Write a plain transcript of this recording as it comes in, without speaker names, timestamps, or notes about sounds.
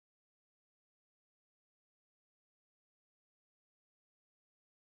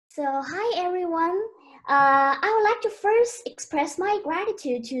Hi everyone. I would like to first express my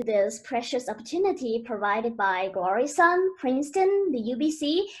gratitude to this precious opportunity provided by Glory Sun, Princeton, the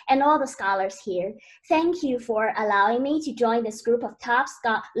UBC, and all the scholars here. Thank you for allowing me to join this group of top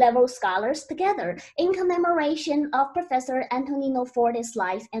level scholars together in commemoration of Professor Antonino Forte's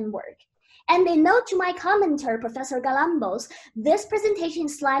life and work. And a note to my commenter, Professor Galambos, this presentation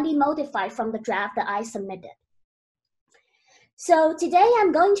is slightly modified from the draft that I submitted. So today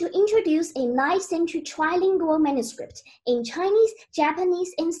I'm going to introduce a 9th century trilingual manuscript in Chinese,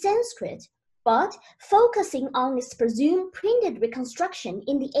 Japanese, and Sanskrit, but focusing on its presumed printed reconstruction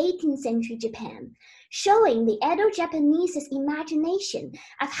in the 18th century Japan, showing the Edo-Japanese's imagination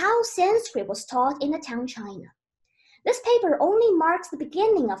of how Sanskrit was taught in the Tang China. This paper only marks the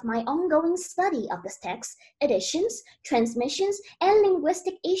beginning of my ongoing study of this text, editions, transmissions, and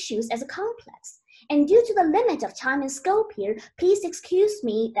linguistic issues as a complex. And due to the limit of time and scope here, please excuse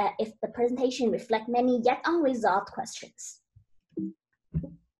me that if the presentation reflects many yet unresolved questions.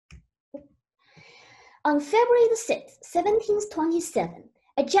 On February the 6th, 1727,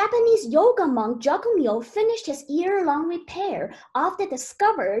 a Japanese yoga monk, Jakumyo, finished his year-long repair of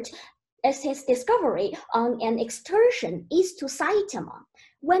his discovery on an excursion east to Saitama,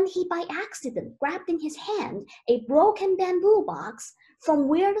 when he by accident grabbed in his hand a broken bamboo box from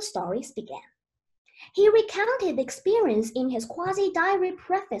where the stories began. He recounted the experience in his quasi-diary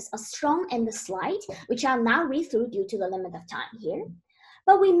preface, A Strong and the Slight, which I'll now read through due to the limit of time here.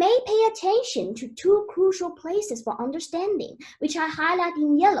 But we may pay attention to two crucial places for understanding, which I highlight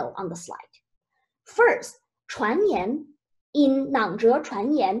in yellow on the slide. First, 传言 in 囊哲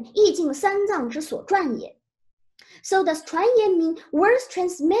传言, 意境三藏之所传也. So does 传言 mean words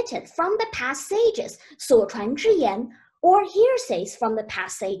transmitted from the past sages, 所传之言, or hearsays from the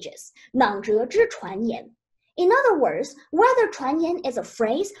past sages, 囊哲之传言? In other words, whether 传言 is a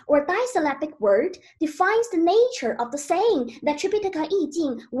phrase or disyllabic word defines the nature of the saying that Tripitaka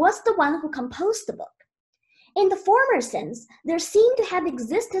Yijing was the one who composed the book. In the former sense, there seemed to have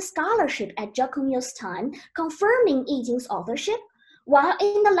existed scholarship at Jakumyo's time confirming Yijing's authorship, while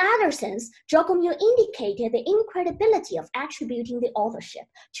in the latter sense, Jakumyo indicated the incredibility of attributing the authorship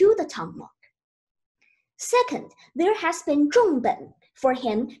to the Tang monk. Second, there has been 重本 for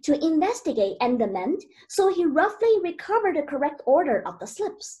him to investigate and amend, so he roughly recovered the correct order of the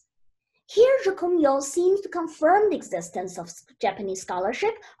slips. Here, Jakumyo seems to confirm the existence of Japanese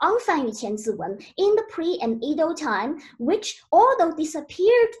scholarship on Fanyu Qianzi Wen in the pre- and Edo time, which, although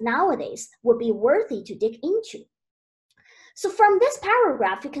disappeared nowadays, would be worthy to dig into. So from this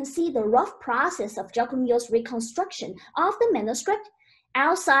paragraph, you can see the rough process of Jakumyo's reconstruction of the manuscript.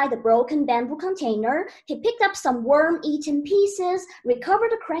 Outside the broken bamboo container, he picked up some worm-eaten pieces,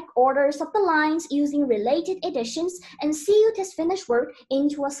 recovered the correct orders of the lines using related editions, and sealed his finished work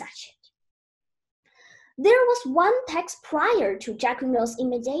into a sachet. There was one text prior to Jakumyo's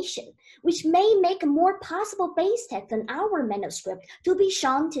imitation, which may make a more possible base text than our manuscript to be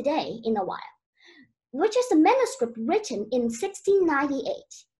shown today in a while, which is a manuscript written in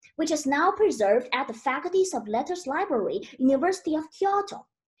 1698. Which is now preserved at the Faculties of Letters Library, University of Kyoto,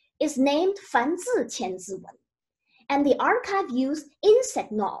 is named 繁字千字文, and the archive used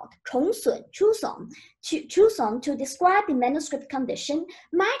insect gnawed 虫损 chuson to describe the manuscript condition,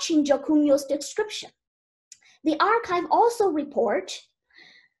 matching Jakumyo's description. The archive also reports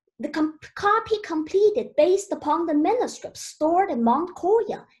the copy completed based upon the manuscript stored at Mount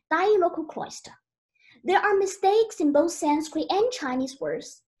Koya, Dairoku Cloister. There are mistakes in both Sanskrit and Chinese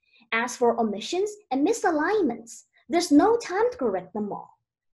words. As for omissions and misalignments, there's no time to correct them all.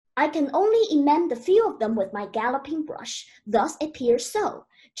 I can only amend a few of them with my galloping brush, thus it appears so,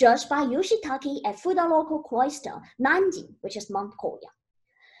 judged by Yoshitaki at Fudaloku Cloister, Nanjing, which is Mount Koya.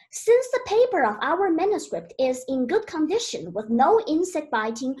 Since the paper of our manuscript is in good condition with no insect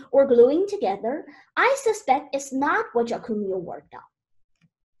biting or gluing together, I suspect it's not what Jakumyo worked on.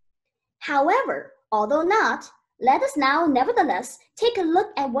 However, although not, let us now, nevertheless, take a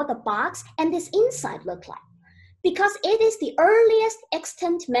look at what the box and its inside look like, because it is the earliest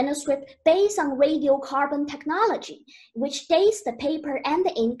extant manuscript based on radiocarbon technology, which dates the paper and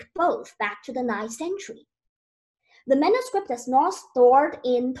the ink both back to the 9th century. The manuscript is now stored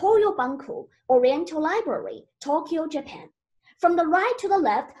in Toyo Banku, Oriental Library, Tokyo, Japan. From the right to the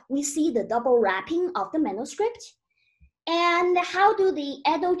left, we see the double wrapping of the manuscript. And how do the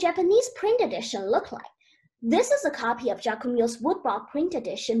Edo-Japanese print edition look like? This is a copy of Jakumyo's woodblock print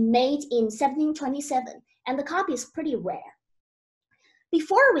edition made in 1727, and the copy is pretty rare.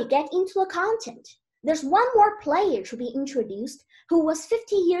 Before we get into the content, there's one more player to be introduced who was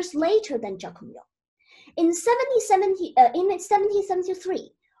 50 years later than Jakumyo. In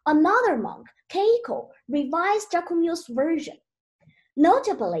 1773, another monk, Keiko, revised Jakumyo's version.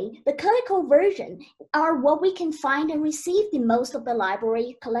 Notably, the Keiko version are what we can find and receive in most of the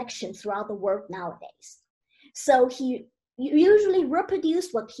library collections throughout the world nowadays. So he usually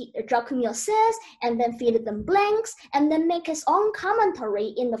reproduce what Jakumyo says and then fill in blanks and then make his own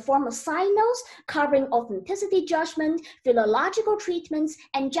commentary in the form of side notes covering authenticity judgment, philological treatments,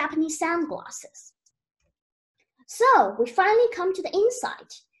 and Japanese sandglosses. So we finally come to the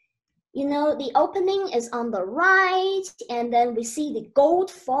inside. You know, the opening is on the right, and then we see the gold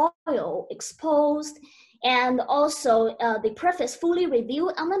foil exposed, and also the preface fully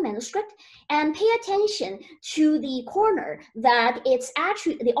revealed on the manuscript. And pay attention to the corner that it's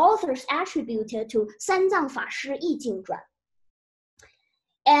actually the author's attributed to 三藏法师译经传.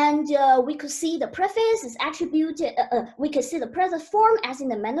 And we could see the preface is attributed, we could see the preface form as in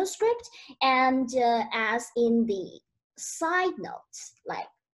the manuscript and as in the side notes, like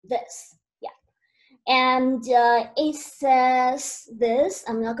this. And it says this,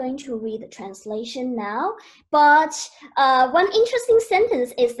 I'm not going to read the translation now, but one interesting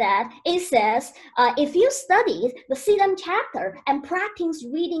sentence is that it says, if you studied the Siddham chapter and practice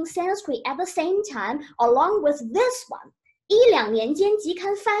reading Sanskrit at the same time, along with this one, 1-2年间即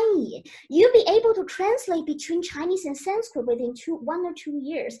刊翻译, you'll be able to translate between Chinese and Sanskrit within 1 or 2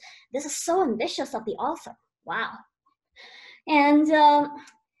 years. This is so ambitious of the author. Wow. And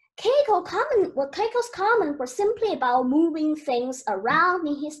Keiko's comment was simply about moving things around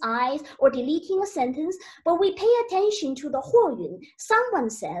in his eyes or deleting a sentence, but we pay attention to the Huoyun, someone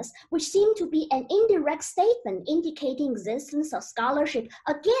says, which seemed to be an indirect statement indicating existence of scholarship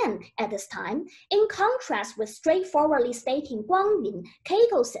again at this time, in contrast with straightforwardly stating Guangyun,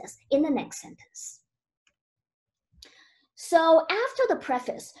 Keiko says in the next sentence. So after the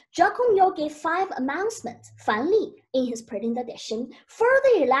preface, Jakumyo gave 5 announcements, Fanli, in his printed edition,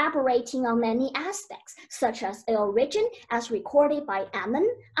 further elaborating on many aspects, such as the origin as recorded by Ammon,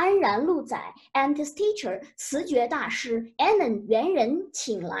 Anran Luzai, and his teacher, Cijue Dashi, Ammon Yuanren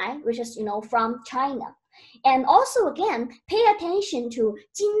Qinglai, which is, from China. And also again, pay attention to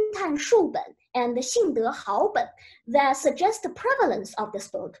惊叹数本 and the 信德好本 that suggest the prevalence of this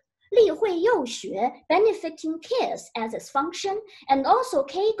book. 例会幼学 benefiting kids as its function, and also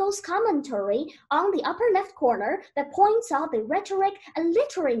Keiko's commentary on the upper left corner that points out the rhetoric and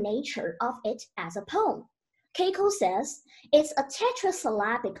literary nature of it as a poem. Keiko says, it's a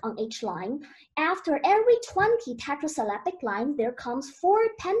tetrasyllabic on each line. After every 20 tetrasyllabic lines, there comes 4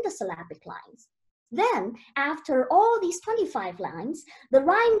 pentasyllabic lines. Then, after all these 25 lines, the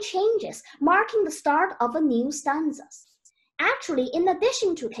rhyme changes, marking the start of a new stanza. Actually, in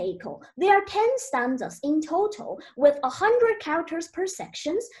addition to Keiko, there are 10 stanzas in total with 100 characters per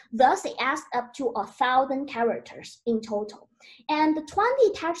section, thus it adds up to 1,000 characters in total. And the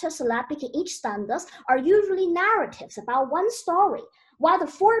 20 tetrasyllabic in each stanzas are usually narratives about one story, while the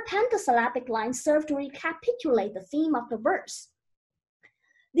 4 pentasyllabic lines serve to recapitulate the theme of the verse.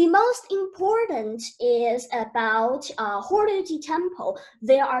 The most important is about Horloji Temple.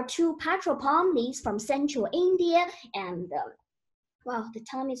 There are 2 Patropomnes from central India, and wow, the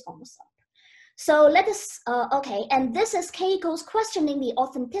time is almost up. So let us, okay, and this is Keiko's questioning the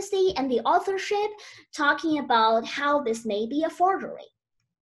authenticity and the authorship, talking about how this may be a forgery.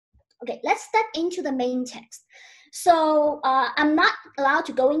 Okay, let's step into the main text. So I'm not allowed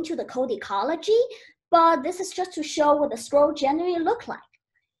to go into the codicology, but this is just to show what the scroll generally look like.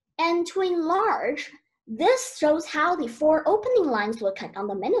 And to enlarge, this shows how the 4 opening lines look like on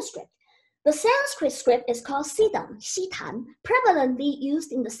the manuscript. The Sanskrit script is called Siddham, Xitan, prevalently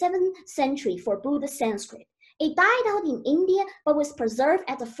used in the 7th century for Buddhist Sanskrit. It died out in India, but was preserved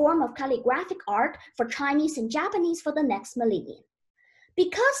as a form of calligraphic art for Chinese and Japanese for the next millennium.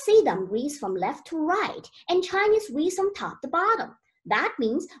 Because Siddham reads from left to right, and Chinese reads from top to bottom, that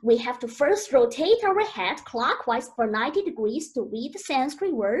means we have to first rotate our head clockwise for 90 degrees to read the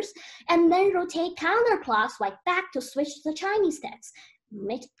Sanskrit words, and then rotate counterclockwise back to switch to the Chinese text.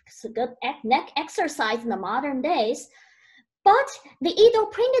 Makes a good neck exercise in the modern days. But the Edo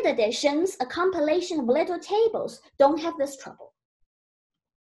printed editions, a compilation of little tables, don't have this trouble.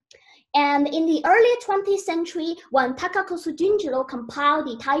 And in the early 20th century, when Takakosu Junjiro compiled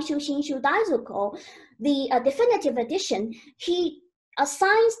the Taisho Shinshu Daizuko, the definitive edition, he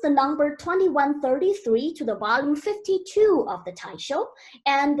assigns the number 2133 to the volume 52 of the Taisho,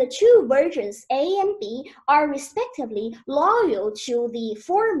 and the 2 versions, A and B, are respectively loyal to the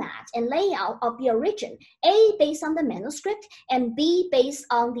format and layout of the origin, A based on the manuscript and B based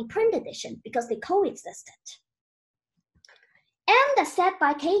on the print edition because they coexisted. And as said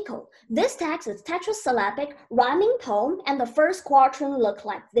by Keiko, this text is tetrasyllabic, rhyming poem, and the first quatrain look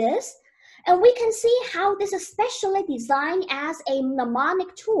like this. And we can see how this is specially designed as a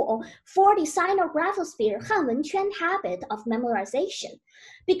mnemonic tool for the Sino-Graphosphere Hanwenquan habit of memorization,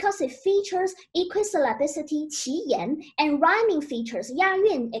 because it features equisyllabicity, qi-yan, and rhyming features,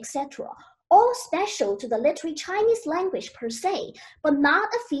 ya-yun, etc., all special to the literary Chinese language per se, but not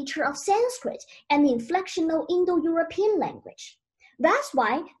a feature of Sanskrit and the inflectional Indo-European language. That's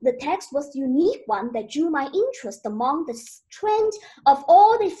why the text was the unique one that drew my interest among the trend of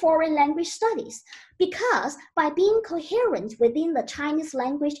all the foreign language studies, because by being coherent within the Chinese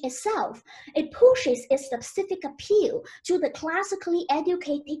language itself, it pushes its specific appeal to the classically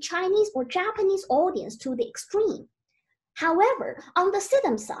educated Chinese or Japanese audience to the extreme. However, on the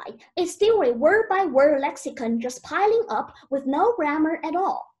Siddham side, it's still a word-by-word lexicon just piling up with no grammar at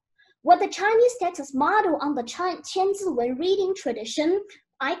all. What the Chinese text is modeled on the Qianzi Wen reading tradition,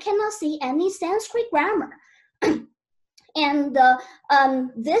 I cannot see any Sanskrit grammar. And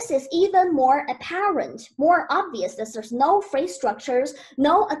this is even more apparent, more obvious, that there's no phrase structures,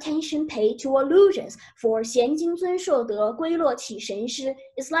 no attention paid to allusions. For 咸精尊硕德，归落起神师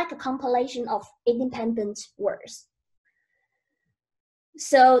is like a compilation of independent words.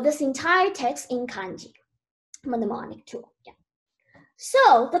 So this entire text in kanji, mnemonic tool. Yeah.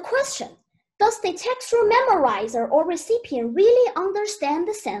 So the question, does the textual memorizer or recipient really understand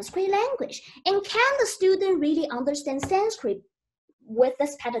the Sanskrit language? And can the student really understand Sanskrit with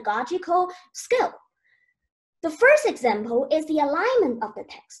this pedagogical skill? The first example is the alignment of the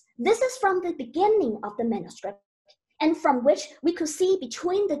text. This is from the beginning of the manuscript, and from which we could see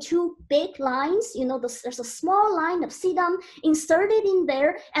between the two big lines, there's a small line of Siddham inserted in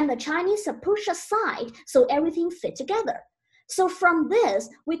there, and the Chinese are pushed aside so everything fit together. So from this,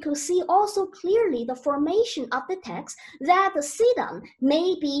 we could see also clearly the formation of the text, that the Siddham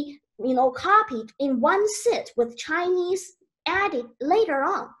may be, copied in one sit with Chinese added later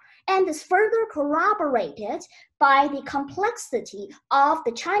on, and is further corroborated by the complexity of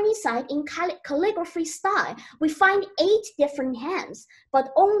the Chinese side in calligraphy style. We find 8 different hands,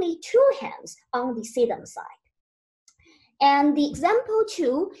 but only 2 hands on the Siddham side. And the example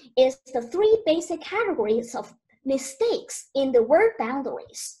 2 is the 3 basic categories of mistakes in the word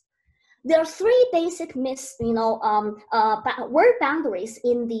boundaries. There are 3 basic word boundaries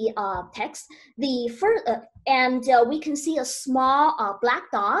in the text. The first, we can see a small black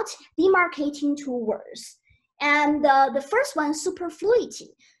dot demarcating 2 words. And the first one,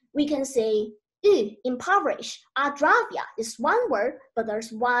 superfluity. We can say impoverish. Adravya is 1 word, but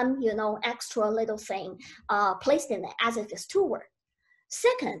there's 1 extra little thing placed in it as if it's 2 words.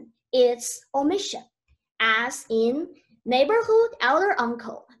 Second, it's omission. As in neighborhood, elder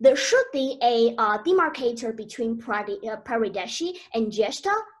uncle, there should be a demarcator between parideshi and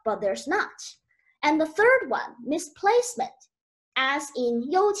jeshta, but there's not. And the third one, misplacement. As in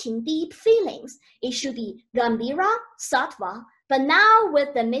youqing, deep feelings, it should be gambira, sattva, but now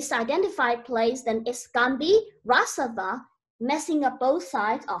with the misidentified place, then it's gambi, rasava, messing up both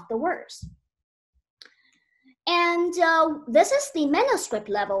sides of the words. And this is the manuscript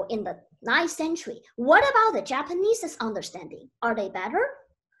level in the 9th century. What about the Japanese's understanding? Are they better?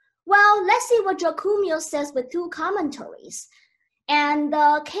 Well, let's see what Jacumio says with 2 commentaries. And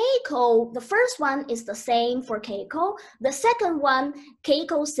Keiko, the first one is the same for Keiko. The second one,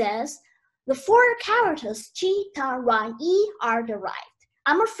 Keiko says, the 4 characters chi, ta, ra, i are derived.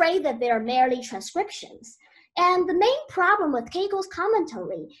 I'm afraid that they are merely transcriptions. And the main problem with Keiko's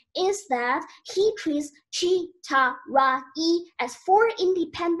commentary is that he treats chi, ta, ra, i as 4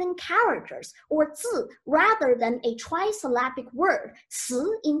 independent characters, or zi, rather than a trisyllabic word, ci,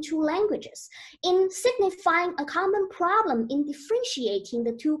 in 2 languages, in signifying a common problem in differentiating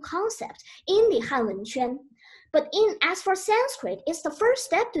the 2 concepts in the Hanwenquan. But as for Sanskrit, it's the first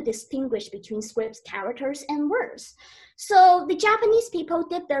step to distinguish between scripts, characters, and words. So the Japanese people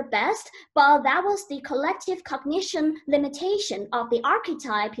did their best, but that was the collective cognition limitation of the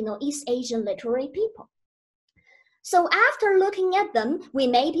archetype, East Asian literary people. So after looking at them, we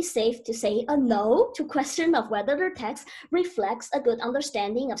may be safe to say a no to question of whether the text reflects a good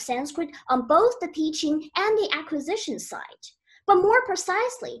understanding of Sanskrit on both the teaching and the acquisition side. But more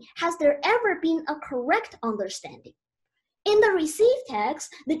precisely, has there ever been a correct understanding? In the received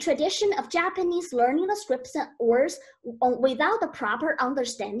text, the tradition of Japanese learning the scripts and words without a proper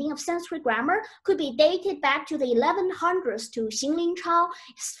understanding of Sanskrit grammar could be dated back to the 1100s to Xinglin Chao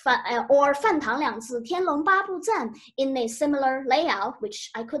or Fan Tang Liangzi Tianlong Babu Zan in a similar layout,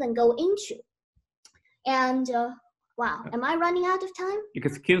 which I couldn't go into. And Wow, am I running out of time?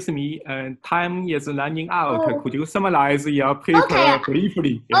 Excuse me, time is running out. Oh. Could you summarize your paper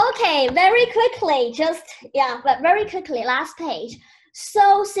briefly? Okay, very quickly, but very quickly, last page.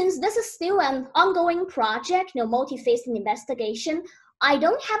 So since this is still an ongoing project, multi-phased investigation, I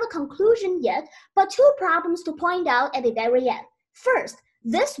don't have a conclusion yet, but two problems to point out at the very end. First,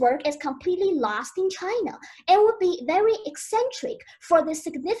 this work is completely lost in China and would be very eccentric for this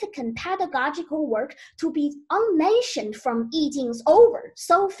significant pedagogical work to be unmentioned from Yi Jing's Over,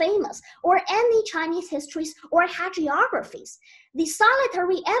 so famous, or any Chinese histories or hagiographies. The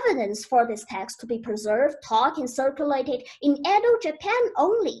solitary evidence for this text to be preserved, taught, and circulated in Edo, Japan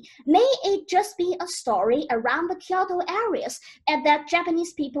only, may it just be a story around the Kyoto areas and that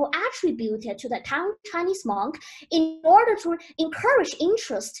Japanese people attributed to the Tang Chinese monk in order to encourage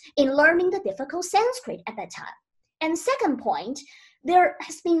interest in learning the difficult Sanskrit at that time. And second point, there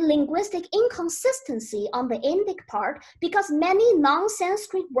has been linguistic inconsistency on the Indic part because many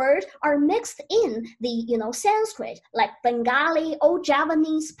non-Sanskrit words are mixed in the Sanskrit, like Bengali, Old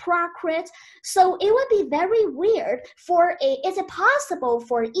Javanese, Prakrit. So it would be very weird is it possible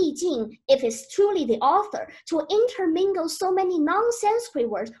for Yi Jing, if it's truly the author, to intermingle so many non-Sanskrit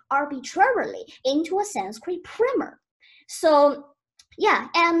words arbitrarily into a Sanskrit primer? So yeah,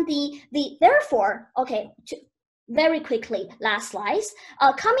 and therefore, okay, very quickly, last slides.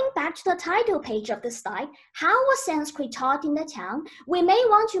 Coming back to the title page of the slide, how was Sanskrit taught in the town? We may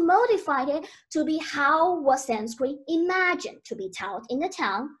want to modify it to be how was Sanskrit imagined to be taught in the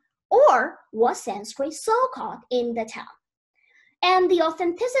town, or was Sanskrit so-called in the town? And the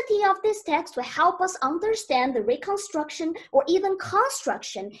authenticity of this text will help us understand the reconstruction or even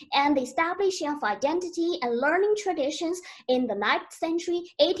construction and the establishing of identity and learning traditions in the 9th century,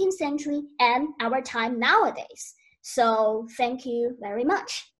 18th century, and our time nowadays. So thank you very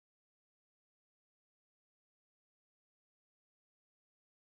much.